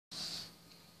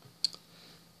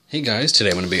Hey guys,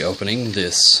 today I'm going to be opening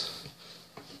this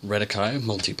Redakai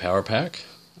Multi Power Pack.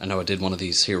 I know I did one of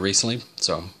these here recently,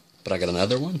 but I got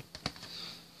another one.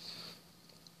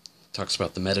 Talks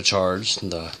about the meta charge,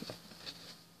 the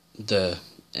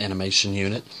animation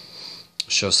unit.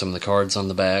 Shows some of the cards on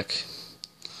the back.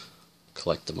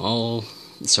 Collect them all,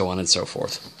 and so on and so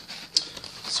forth.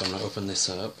 So I'm going to open this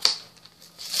up.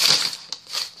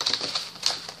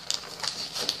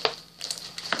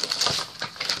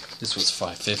 This was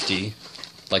 $5.50,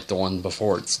 like the one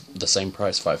before. It's the same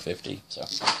price, $5.50. So,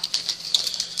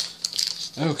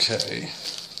 okay,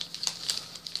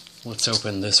 let's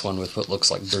open this one with what looks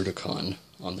like Redakai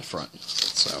on the front.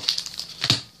 So,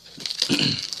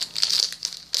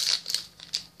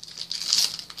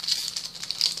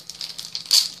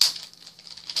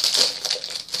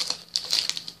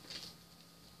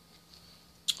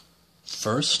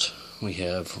 first we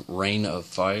have Rain of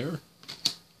Fire.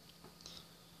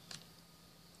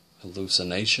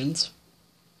 Hallucinations,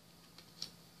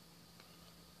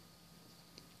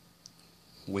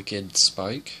 Wicked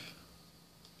Spike,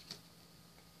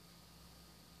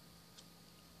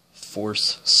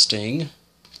 Force Sting,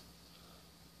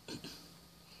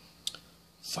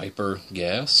 Viper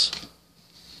Gas,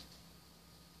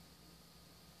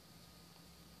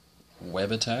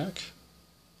 Web Attack,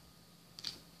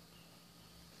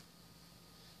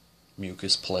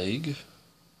 Mucus Plague,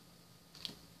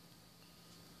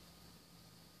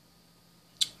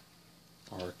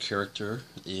 our character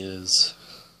is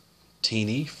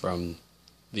Teeny from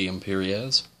the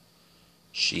Imperias.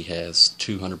 She has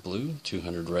 200 blue,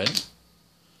 200 red.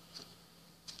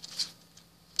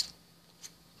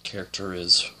 Character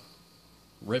is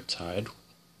Riptide,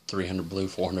 300 blue,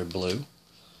 400 blue.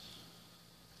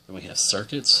 Then we have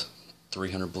Circuits,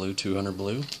 300 blue, 200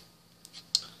 blue.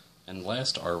 And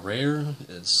last, our rare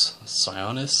is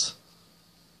Sionis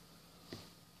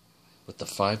with the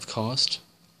 5 cost.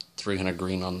 300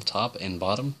 green on the top and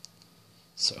bottom.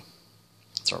 So,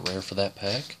 it's our rare for that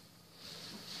pack.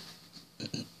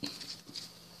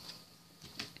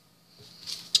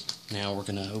 Now we're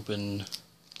going to open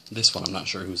this one. I'm not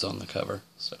sure who's on the cover.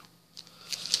 So,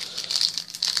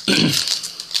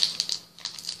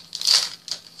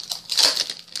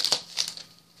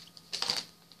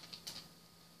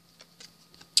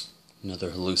 another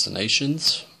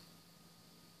Hallucinations.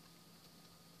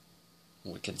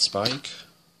 Wicked Spike.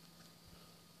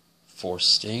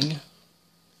 Force Sting,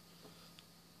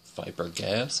 Viper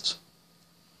Gas,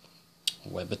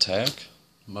 Web Attack,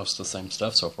 most of the same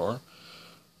stuff so far,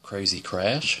 Crazy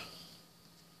Crash,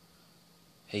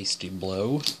 Hasty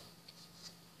Blow,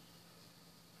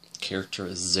 character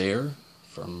is Zaire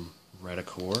from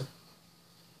Redakai.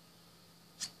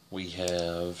 We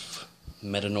have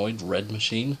Metanoid Red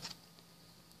Machine,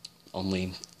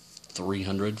 only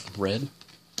 300 red.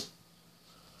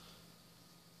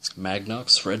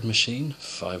 Magnox Red Machine,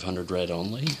 500 red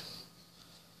only.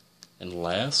 And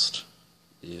last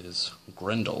is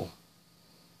Grendel,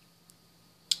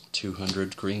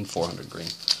 200 green, 400 green.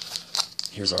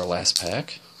 Here's our last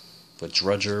pack with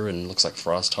Drudger and looks like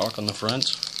Frosthawk on the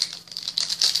front.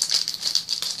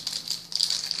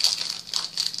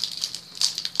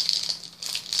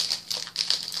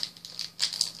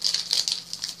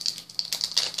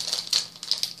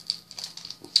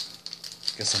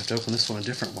 Guess I have to open this one a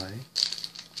different way.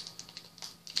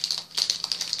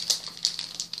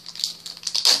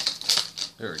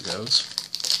 There it goes.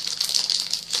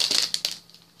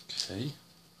 Okay.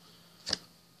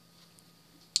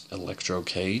 Electro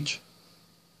Cage.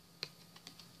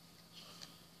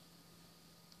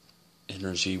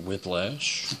 Energy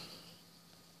Whiplash.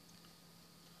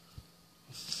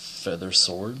 Feather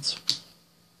Swords.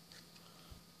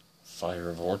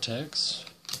 Fire Vortex.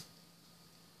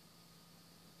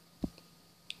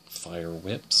 Fire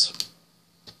Whips,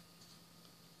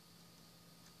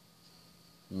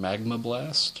 Magma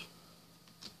Blast,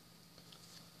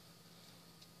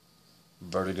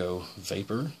 Vertigo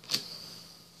Vapor.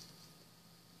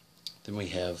 Then we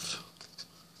have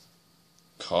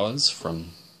Cause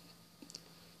from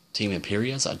Team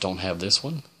Imperias. I don't have this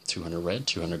one. 200 red,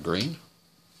 200 green.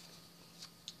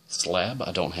 Slab.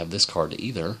 I don't have this card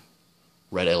either.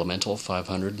 Red Elemental,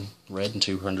 500 red and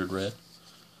 200 red.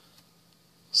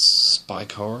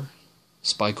 Spycore,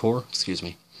 excuse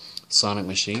me. Sonic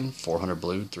Machine, 400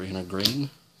 blue, 300 green.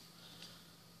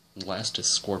 And last is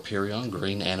Scorpion,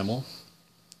 green animal,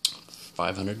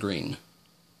 500 green.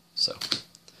 So,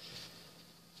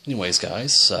 anyways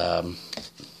guys,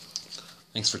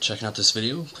 thanks for checking out this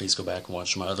video. Please go back and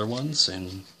watch my other ones,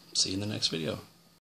 and see you in the next video.